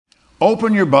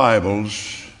Open your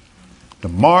Bibles to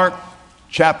Mark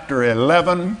chapter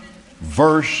 11,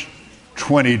 verse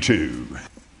 22.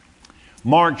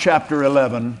 Mark chapter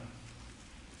 11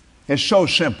 is so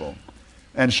simple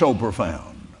and so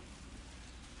profound.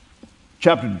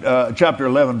 Chapter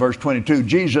 11, verse 22,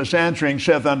 Jesus answering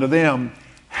saith unto them,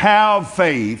 have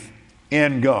faith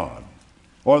in God.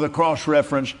 Or the cross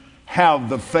reference, have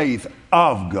the faith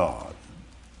of God.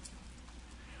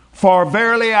 For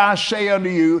verily I say unto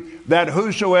you, that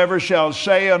whosoever shall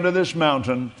say unto this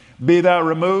mountain, be thou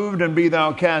removed and be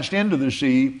thou cast into the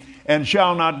sea, and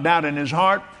shall not doubt in his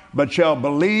heart, but shall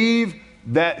believe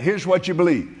that, here's what you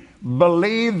believe.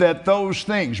 Believe that those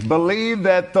things, believe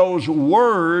that those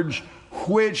words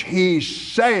which he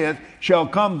saith shall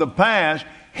come to pass,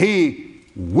 he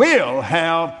will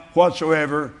have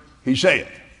whatsoever he saith.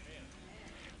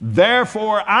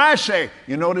 Therefore I say,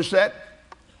 you notice that?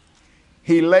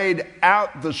 He laid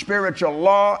out the spiritual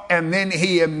law and then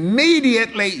he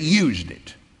immediately used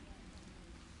it.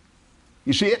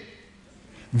 You see it?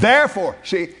 Therefore,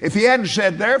 see, if he hadn't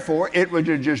said therefore, it would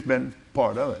have just been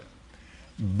part of it.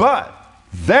 But,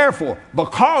 therefore,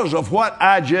 because of what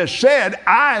I just said,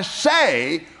 I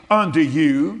say unto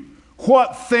you,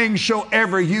 what things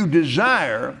soever you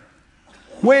desire,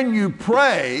 when you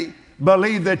pray,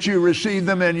 believe that you receive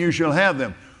them and you shall have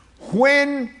them.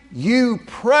 When you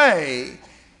pray,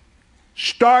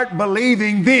 start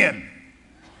believing then.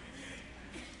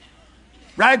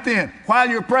 Right then, while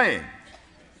you're praying.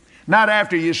 Not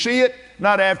after you see it,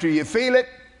 not after you feel it,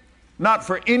 not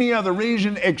for any other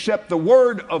reason except the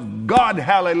Word of God,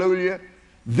 hallelujah.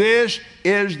 This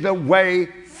is the way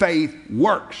faith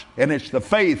works, and it's the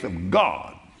faith of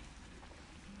God.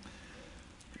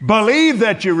 Believe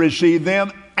that you receive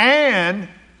them, and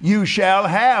you shall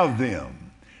have them.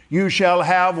 You shall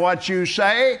have what you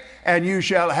say, and you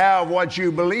shall have what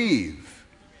you believe.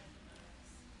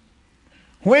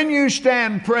 When you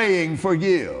stand praying,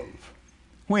 forgive.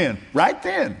 When? Right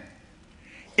then.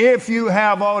 If you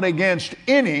have aught against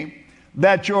any,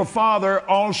 that your Father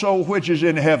also which is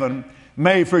in heaven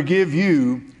may forgive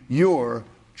you your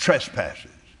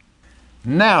trespasses.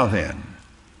 Now then,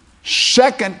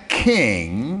 2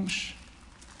 Kings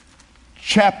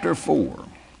chapter 4.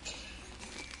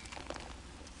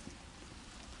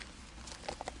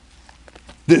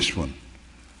 This one.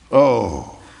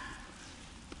 Oh.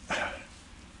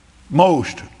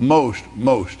 Most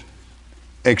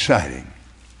exciting.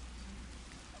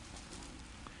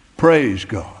 Praise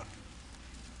God.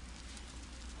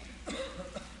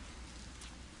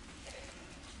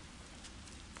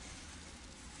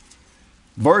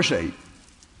 Verse 8.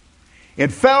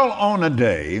 It fell on a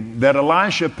day that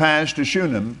Elisha passed to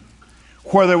Shunem,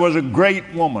 where there was a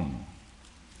great woman.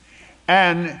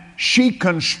 And she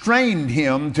constrained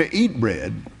him to eat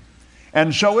bread.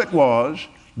 And so it was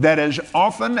that as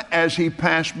often as he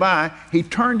passed by, he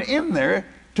turned in there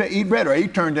to eat bread, or he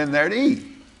turned in there to eat.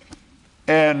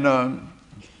 And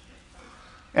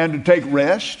to take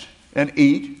rest and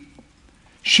eat.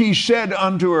 She said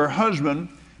unto her husband,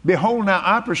 behold, now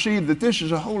I perceive that this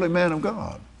is a holy man of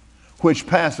God, which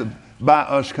passeth by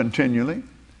us continually.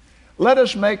 Let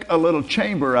us make a little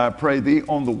chamber, I pray thee,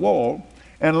 on the wall,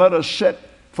 and let us set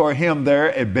for him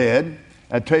there a bed,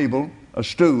 a table, a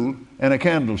stool, and a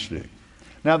candlestick.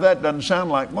 Now that doesn't sound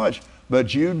like much,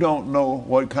 but you don't know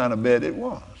what kind of bed it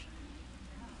was.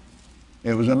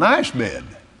 It was a nice bed.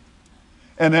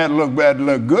 And that looked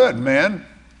good, man,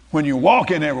 when you walk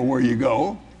in everywhere you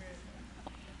go.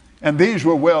 And these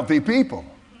were wealthy people.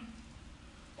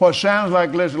 What sounds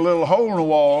like there's a little hole in the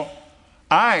wall,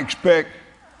 I expect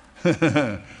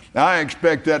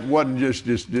that wasn't just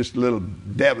a little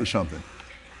dab or something.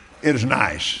 It is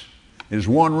nice. It is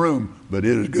one room, but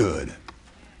it is good.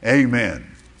 Amen.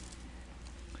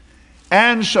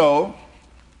 And so,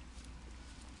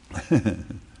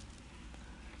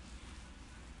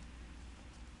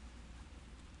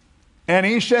 and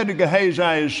he said to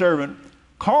Gehazi his servant,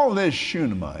 call this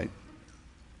Shunammite.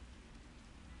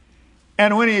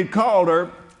 And when he had called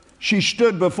her, she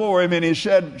stood before him, and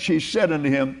she said unto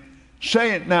him,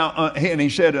 say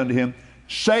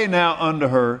now unto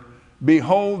her,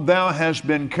 behold, thou hast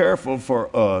been careful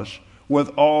for us with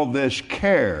all this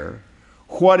care.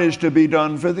 What is to be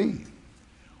done for thee?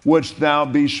 Wouldst thou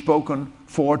be spoken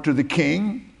for to the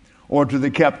king or to the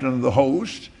captain of the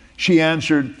host? She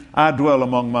answered, I dwell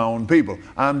among my own people.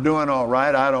 I'm doing all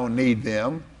right. I don't need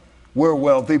them. We're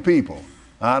wealthy people.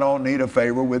 I don't need a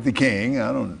favor with the king.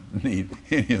 I don't need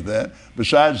any of that.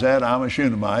 Besides that, I'm a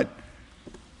Shunammite.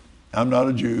 I'm not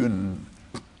a Jew, and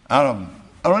I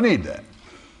don't need that.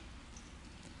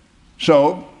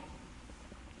 So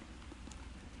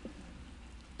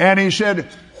And he said,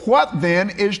 what then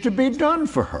is to be done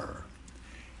for her?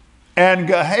 And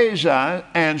Gehazi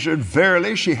answered,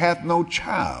 verily she hath no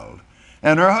child,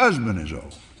 and her husband is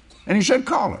old. And he said,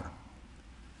 call her.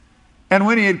 And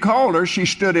when he had called her, she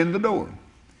stood in the door.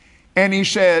 And he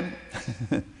said,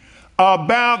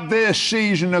 about this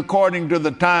season, according to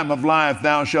the time of life,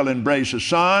 thou shalt embrace a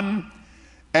son.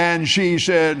 And she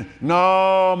said,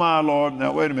 no, my Lord.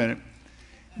 Now, wait a minute.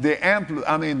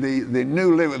 The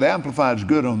New Living, the Amplified is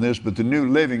good on this, but the New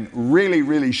Living really,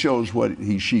 really shows what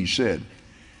she said.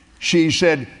 She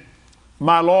said,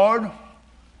 my Lord,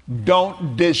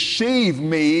 don't deceive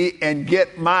me and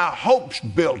get my hopes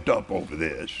built up over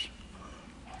this.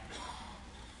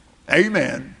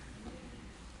 Amen.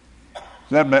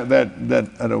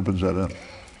 That opens that up.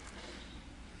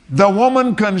 The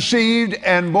woman conceived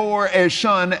and bore a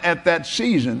son at that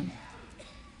season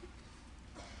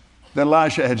that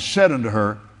Elisha had said unto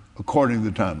her, according to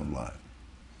the time of life.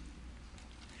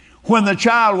 When the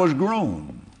child was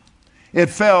grown, it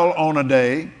fell on a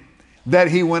day that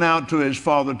he went out to his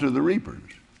father to the reapers.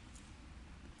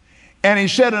 And he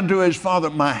said unto his father,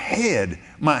 my head,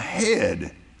 my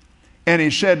head. And he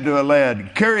said to a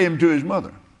lad, carry him to his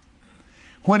mother.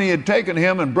 When he had taken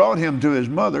him and brought him to his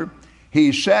mother,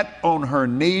 he sat on her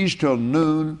knees till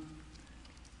noon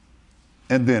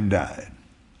and then died.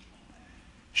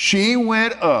 She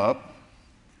went up,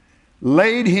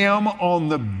 laid him on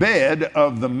the bed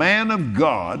of the man of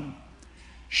God,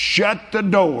 shut the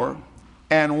door,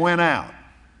 and went out.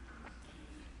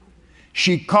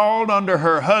 She called unto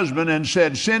her husband and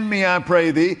said, send me, I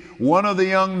pray thee, one of the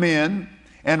young men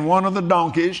and one of the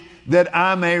donkeys, that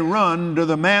I may run to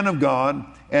the man of God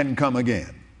and come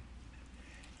again.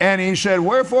 And he said,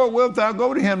 wherefore wilt thou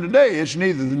go to him today? It's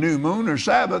neither the new moon or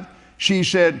Sabbath. She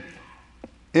said,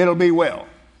 it'll be well.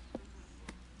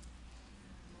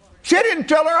 She didn't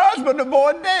tell her husband the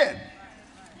boy dead.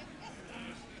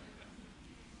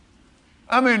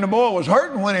 The boy was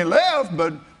hurting when he left,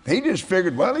 but he just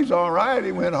figured, well, he's all right.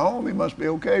 He went home. He must be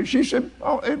okay. She said,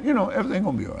 everything's going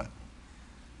to be all right.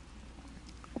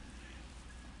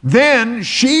 Then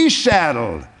she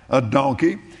saddled a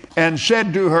donkey and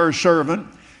said to her servant,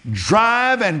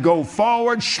 drive and go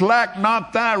forward, slack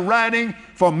not thy riding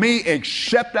for me,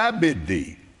 except I bid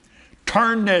thee.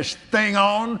 Turn this thing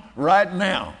on right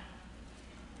now.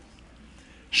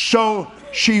 So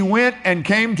she went and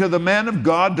came to the man of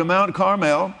God to Mount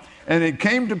Carmel, and it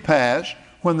came to pass,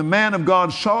 when the man of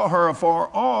God saw her afar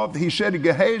off, he said to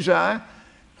Gehazi,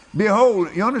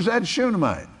 behold, yonder is that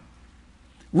Shunammite.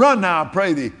 Run now, I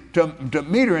pray thee, to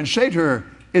meet her and say to her,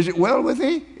 is it well with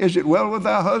thee? Is it well with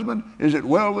thy husband? Is it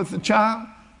well with the child?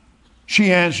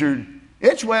 She answered,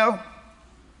 it's well.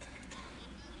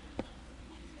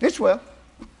 It's well.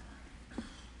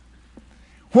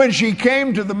 When she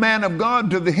came to the man of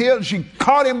God to the hill, she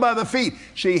caught him by the feet.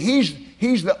 See,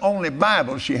 he's the only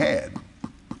Bible she had.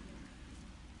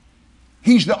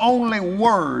 He's the only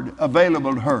word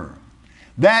available to her.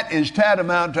 That is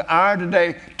tantamount to our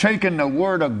today taking the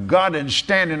word of God and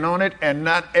standing on it and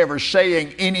not ever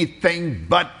saying anything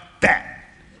but that.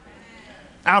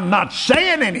 I'm not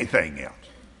saying anything else.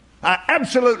 I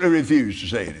absolutely refuse to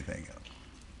say anything else.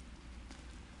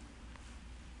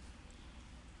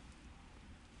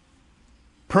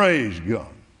 Praise God.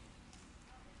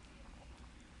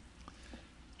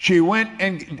 She went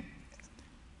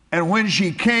and when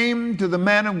she came to the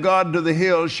man of God to the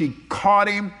hill, she caught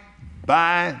him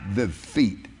by the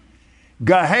feet.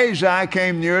 Gehazi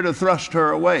came near to thrust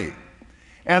her away.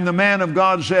 And the man of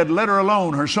God said, let her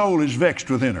alone, her soul is vexed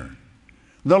within her.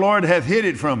 The Lord hath hid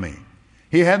it from me.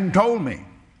 He hadn't told me.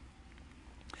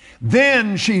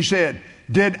 Then she said,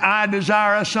 did I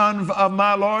desire a son of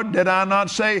my Lord? Did I not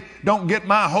say, don't get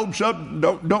my hopes up,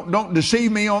 don't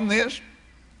deceive me on this?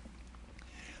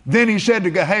 Then he said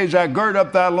to Gehazi, gird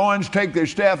up thy loins, take their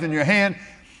staff in your hand,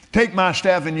 take my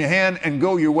staff in your hand, and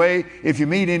go your way. If you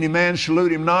meet any man,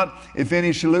 salute him not. If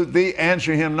any salute thee,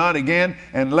 answer him not again,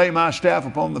 and lay my staff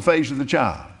upon the face of the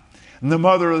child. And the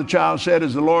mother of the child said,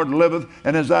 as the Lord liveth,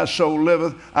 and as thy soul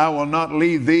liveth, I will not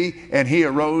leave thee. And he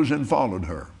arose and followed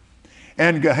her.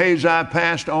 And Gehazi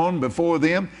passed on before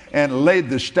them and laid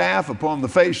the staff upon the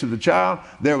face of the child.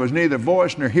 There was neither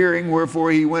voice nor hearing,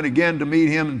 wherefore he went again to meet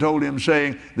him and told him,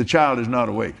 saying, the child is not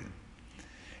awakened.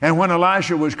 And when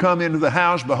Elisha was come into the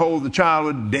house, behold, the child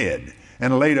was dead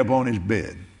and laid upon his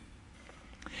bed.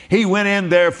 He went in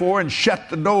therefore and shut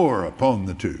the door upon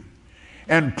the two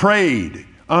and prayed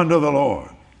unto the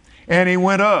Lord. And he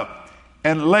went up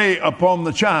and lay upon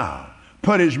the child,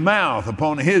 put his mouth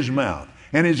upon his mouth,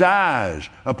 and his eyes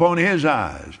upon his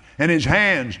eyes, and his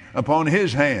hands upon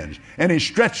his hands. And he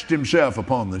stretched himself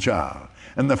upon the child.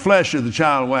 and the flesh of the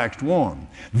child waxed warm.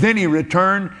 Then he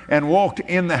returned and walked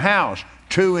in the house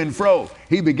to and fro.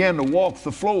 He began to walk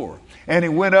the floor, and he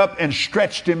went up and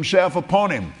stretched himself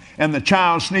upon him. And the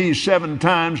child sneezed 7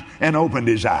 times and opened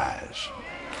his eyes.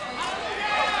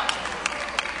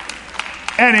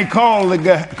 And he called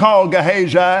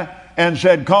Gehazi and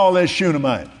said, call this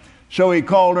Shunammite. So he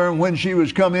called her, and when she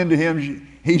was come into him,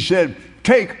 he said,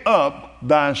 take up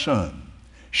thy son.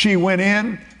 She went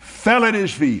in, fell at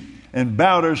his feet, and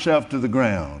bowed herself to the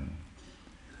ground,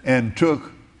 and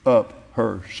took up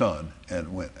her son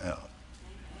and went out.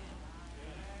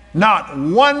 Not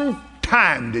one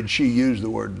time did she use the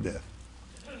word death.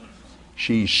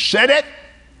 She said it,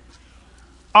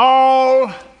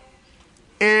 all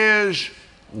is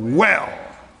well,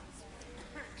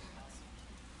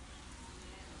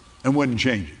 and wouldn't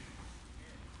change it.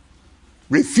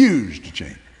 Refused to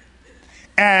change it.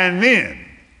 And then,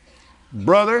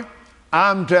 brother,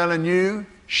 I'm telling you,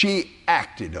 she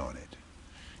acted on it.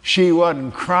 She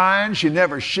wasn't crying. She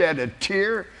never shed a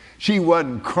tear. She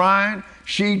wasn't crying.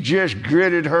 She just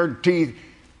gritted her teeth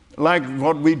like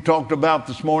what we talked about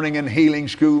this morning in healing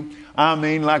school. I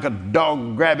mean, like a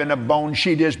dog grabbing a bone.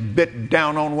 She just bit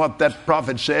down on what that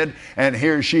prophet said, and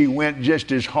here she went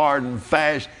just as hard and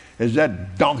fast as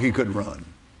that donkey could run.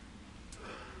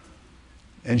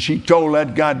 And she told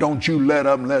that guy, don't you let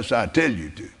up unless I tell you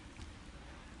to.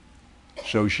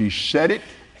 So she said it,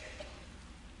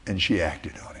 and she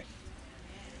acted on it.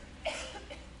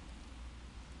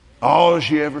 All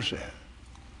she ever said,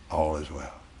 all is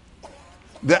well.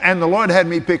 And the Lord had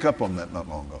me pick up on that not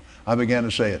long ago. I began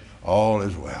to say it, all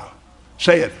is well.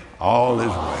 Say it, all is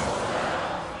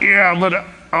well. Yeah, but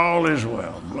all is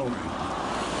well. Glory.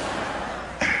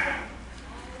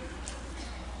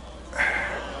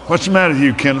 What's the matter with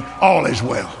you, Kenneth? All is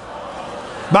well.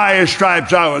 By his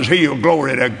stripes I was healed.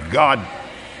 Glory to God.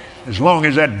 As long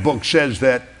as that book says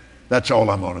that, that's all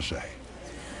I'm going to say.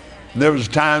 There was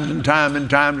times and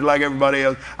times like everybody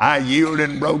else, I yielded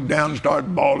and broke down and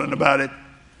started bawling about it.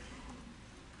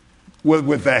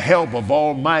 With the help of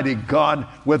Almighty God,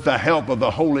 with the help of the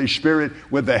Holy Spirit,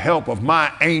 with the help of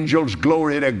my angels,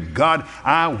 glory to God,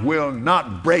 I will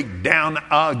not break down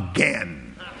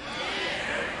again.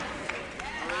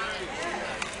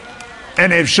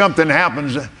 And if something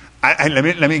happens,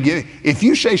 let me give you, if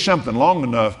you say something long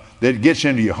enough that it gets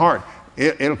into your heart,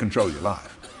 it'll control your life.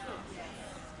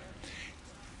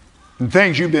 And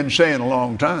things you've been saying a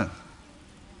long time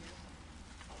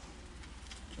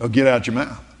will get out your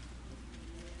mouth.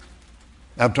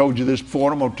 I've told you this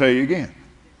before, and I'm going to tell you again.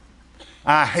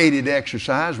 I hated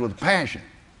exercise with passion.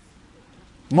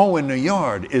 Mowing the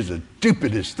yard is the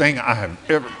stupidest thing I have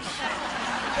ever.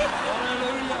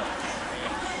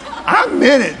 I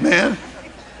meant it, man.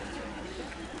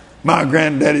 My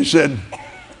granddaddy said,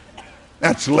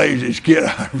 that's the laziest kid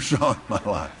I ever saw in my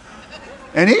life.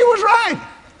 And he was right.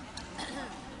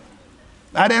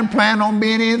 I didn't plan on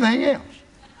being anything else.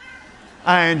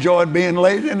 I enjoyed being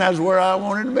lazy, and that's where I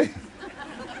wanted to be.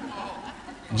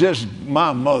 Just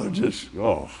my mother just,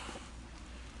 oh,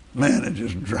 man, it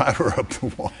just drive her up the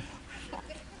wall.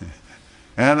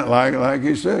 And like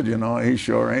he said, you know, he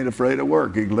sure ain't afraid of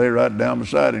work. He can lay right down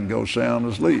beside it and go sound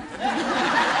asleep.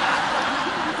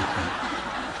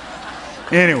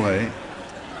 Anyway,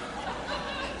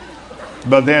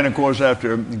 but then, of course,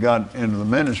 after he got into the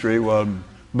ministry, well,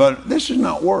 but this is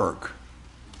not work.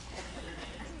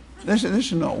 This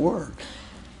is not work.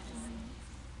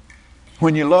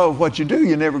 When you love what you do,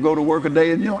 you never go to work a day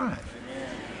in your life.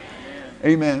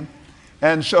 Amen.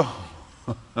 And so,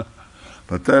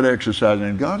 but that exercise,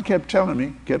 and God kept telling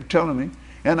me,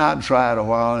 and I'd try it a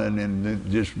while, and it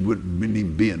just wouldn't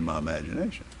even be in my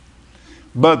imagination.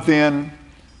 But then,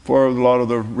 for a lot of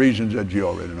the reasons that you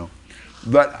already know,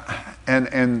 but and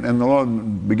the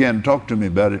Lord began to talk to me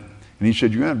about it, and He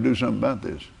said, "You're going to have to do something about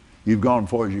this. You've gone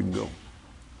as far as you can go.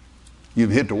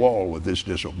 You've hit the wall with this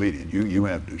disobedience. You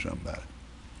have to do something about it."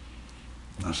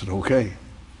 I said, okay,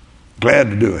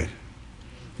 glad to do it.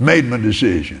 Made my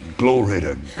decision. Glory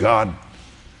to God.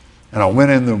 And I went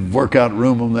in the workout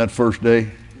room on that first day,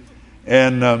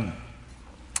 and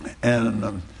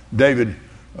David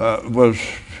was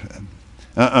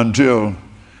until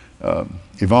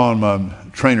Yvonne, my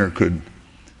trainer, could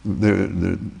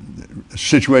the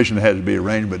situation had to be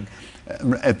arranged. But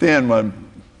at the end, when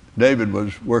David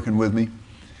was working with me,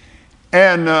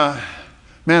 and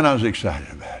man, I was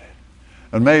excited about it.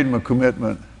 I made my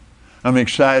commitment. I'm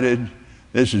excited.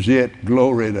 This is it.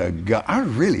 Glory to God. I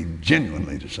really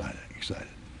genuinely excited.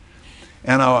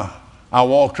 And I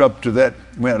walked up to that.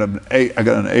 I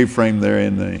got an A-frame there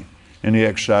in the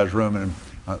exercise room, and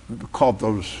I caught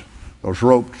those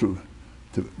ropes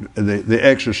The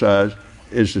exercise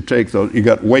is to take those, you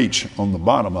got weights on the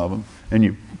bottom of them, and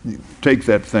you take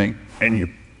that thing and you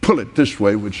pull it this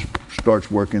way, which starts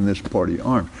working this part of your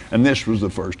arm. And this was the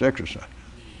first exercise.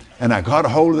 And I got a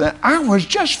hold of that. I was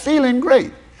just feeling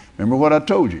great. Remember what I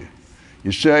told you?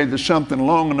 You say there's something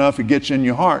long enough, it gets in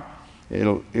your heart,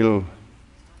 it'll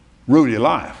rule your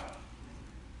life.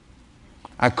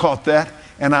 I caught that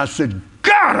and I said,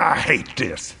 God, I hate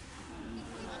this.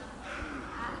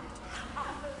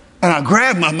 And I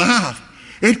grabbed my mouth.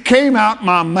 It came out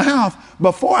my mouth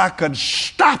before I could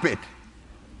stop it.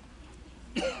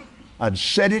 I'd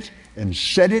said it and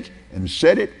said it and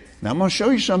said it. Now I'm going to show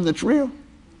you something that's real.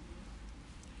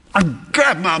 I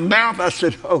grabbed my mouth. I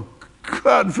said, oh,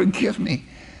 God, forgive me.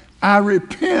 I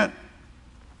repent.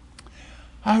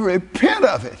 I repent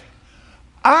of it.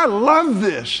 I love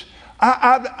this.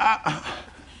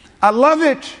 I love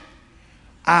it.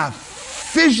 I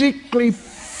physically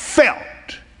felt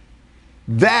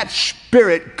that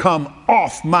spirit come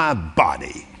off my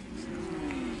body.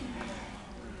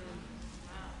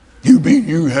 You mean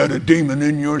you had a demon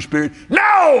in your spirit?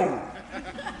 No!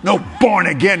 No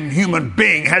born-again human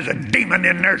being has a demon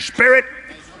in their spirit.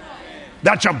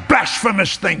 That's a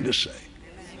blasphemous thing to say.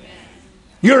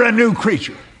 You're a new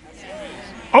creature.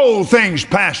 Old things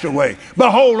passed away.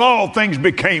 Behold, all things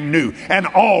became new, and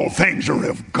all things are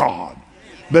of God.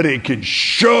 But it can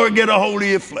sure get a hold of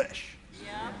your flesh.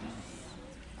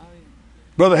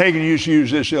 Brother Hagin used to use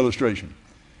this illustration.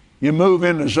 You move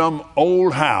into some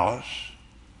old house,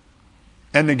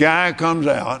 and the guy comes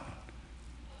out,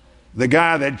 the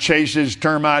guy that chases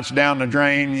termites down the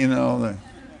drain, you know.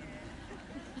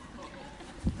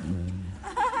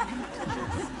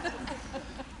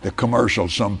 The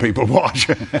commercials some people watch.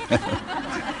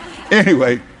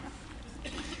 Anyway,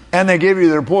 and they give you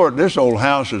the report, this old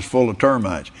house is full of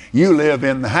termites. You live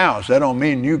in the house. That don't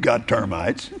mean you got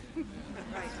termites.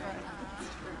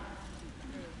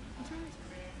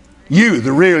 You,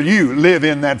 the real you, live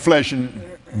in that flesh and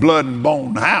blood and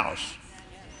bone house.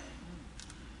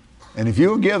 And if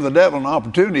you'll give the devil an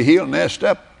opportunity, he'll nest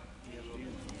up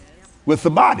with the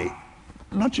body,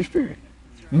 not your spirit.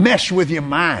 Mess with your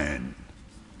mind.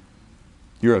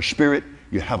 You're a spirit,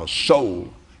 you have a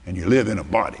soul, and you live in a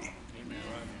body.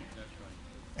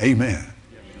 Amen.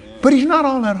 But he's not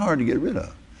all that hard to get rid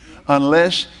of,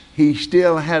 unless he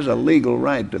still has a legal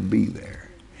right to be there.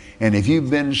 And if you've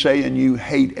been saying you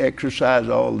hate exercise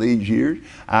all these years,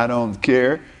 I don't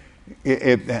care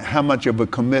how much of a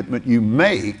commitment you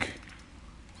make,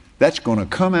 that's going to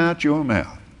come out your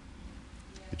mouth.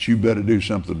 But you better do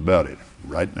something about it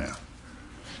right now.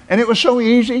 And it was so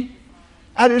easy.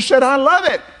 I just said, I love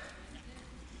it.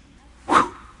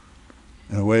 Whew.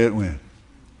 And away it went.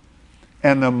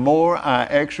 And the more I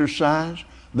exercise,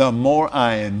 the more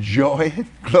I enjoy it.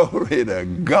 Glory to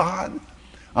God.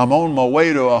 I'm on my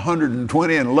way to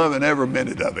 120 and loving every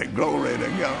minute of it. Glory to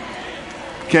God.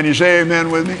 Can you say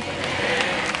amen with me?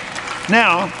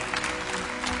 Now,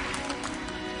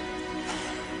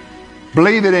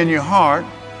 believe it in your heart,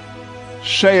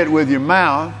 say it with your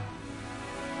mouth,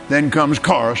 then comes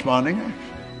corresponding action.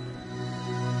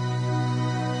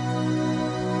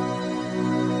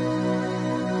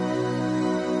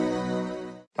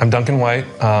 I'm Duncan White.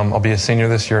 I'll be a senior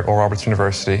this year at Oral Roberts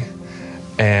University.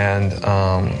 And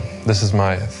this is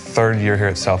my third year here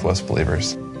at Southwest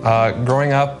Believers.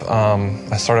 Growing up,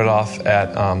 I started off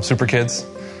at Super Kids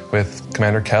with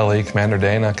Commander Kelly, Commander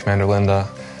Dana, Commander Linda.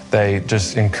 They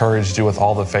just encouraged you with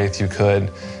all the faith you could,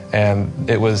 and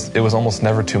it was almost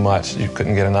never too much. You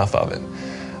couldn't get enough of it.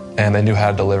 And they knew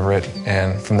how to deliver it,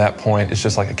 and from that point, it's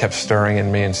just like it kept stirring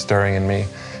in me and stirring in me.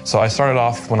 So I started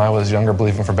off when I was younger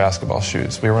believing for basketball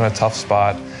shoes. We were in a tough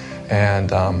spot,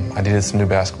 and I needed some new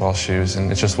basketball shoes,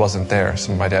 and it just wasn't there.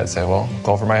 So my dad said, well,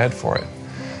 go over my head for it.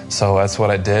 So that's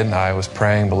what I did. And I was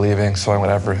praying, believing, sowing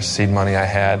whatever seed money I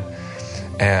had,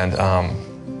 and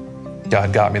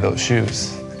God got me those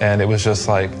shoes. And it was just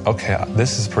like, okay,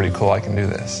 this is pretty cool. I can do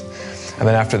this. And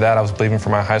then after that, I was believing for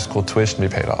my high school tuition to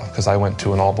be paid off, because I went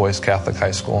to an all-boys Catholic high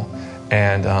school.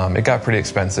 And it got pretty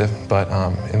expensive, but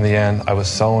in the end, I was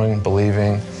sowing,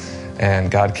 believing,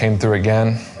 and God came through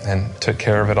again and took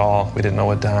care of it all. We didn't know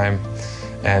a dime,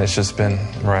 and it's just been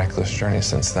a miraculous journey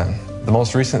since then. The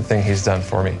most recent thing he's done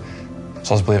for me,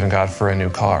 so I was believing God for a new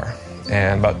car.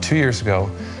 And about 2 years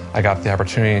ago, I got the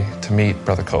opportunity to meet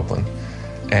Brother Copeland.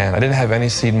 And I didn't have any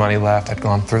seed money left. I'd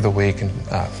gone through the week and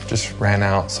just ran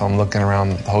out. So I'm looking around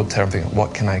the hotel and thinking,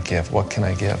 what can I give? What can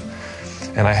I give?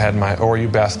 And I had my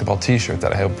ORU basketball t-shirt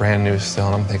that I have brand new still.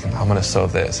 And I'm thinking, I'm going to sow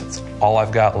this. It's all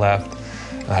I've got left.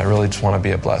 And I really just want to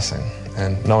be a blessing.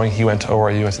 And knowing he went to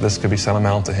ORU, I said, this could be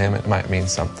sentimental to him. It might mean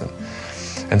something.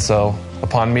 And so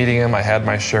upon meeting him, I had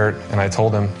my shirt, and I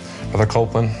told him, Brother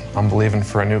Copeland, I'm believing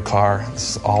for a new car.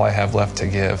 This is all I have left to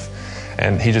give.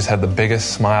 And he just had the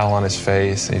biggest smile on his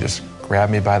face, and he just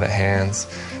grabbed me by the hands,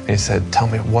 and he said, tell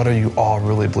me, what are you all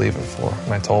really believing for?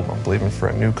 And I told him I'm believing for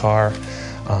a new car,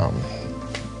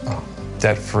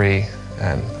 debt-free,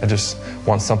 and I just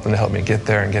want something to help me get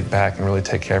there and get back and really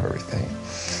take care of everything.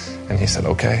 And he said,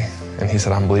 okay. And he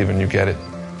said, I'm believing you get it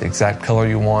the exact color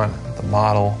you want, the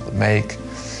model, the make,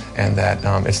 and that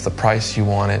it's the price you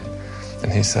want it.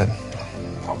 And he said,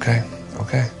 okay.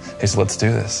 He said, let's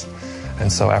do this.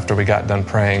 And so after we got done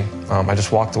praying, I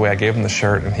just walked away. I gave him the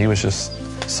shirt, and he was just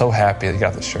so happy that he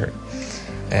got the shirt.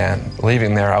 And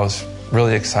leaving there, I was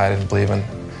really excited and believing.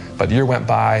 But a year went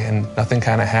by, and nothing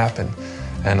kind of happened.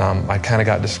 And I kind of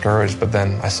got discouraged, but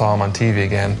then I saw him on TV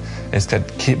again, and he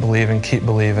said, keep believing.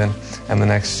 And the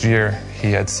next year,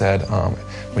 he had said,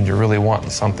 when you're really wanting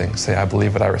something, say, I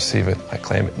believe it, I receive it, I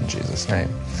claim it in Jesus' name.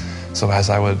 So as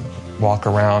I would walk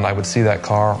around, I would see that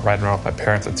car, riding around with my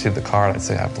parents, I'd see the car, and I'd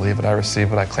say, I believe it, I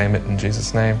receive it, I claim it in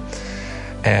Jesus' name.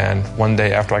 And one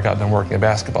day after I got done working at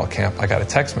basketball camp, I got a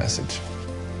text message.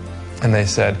 And they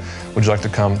said, would you like to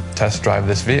come test drive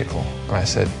this vehicle? And I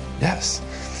said, yes.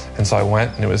 And so I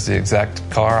went, and it was the exact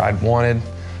car I'd wanted,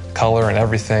 color and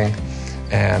everything.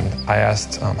 And I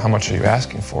asked, how much are you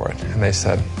asking for it? And they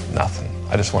said, nothing.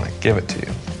 I just want to give it to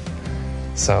you.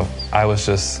 So I was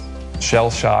just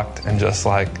shell-shocked and just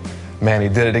like, man, he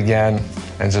did it again.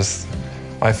 And just,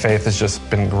 my faith has just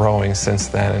been growing since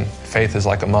then. And faith is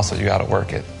like a muscle, you got to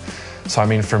work it. So I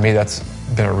mean, for me, that's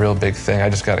been a real big thing. I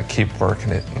just got to keep working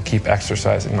it and keep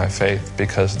exercising my faith,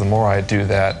 because the more I do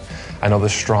that, I know the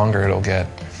stronger it'll get.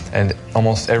 And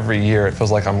almost every year, it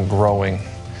feels like I'm growing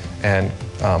and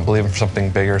believing for something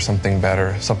bigger, something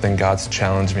better, something God's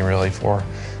challenged me really for.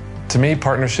 To me,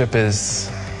 partnership is,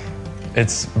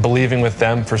 it's believing with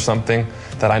them for something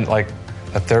that I like,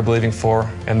 that they're believing for,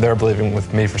 and they're believing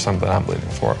with me for something that I'm believing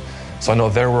for. So I know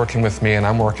they're working with me and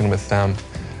I'm working with them,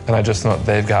 and I just know that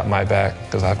they've got my back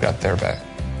because I've got their back.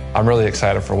 I'm really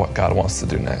excited for what God wants to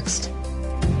do next.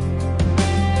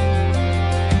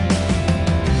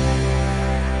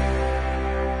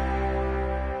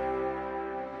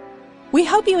 We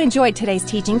hope you enjoyed today's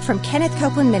teaching from Kenneth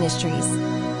Copeland Ministries.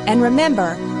 And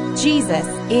remember, Jesus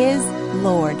is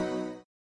Lord.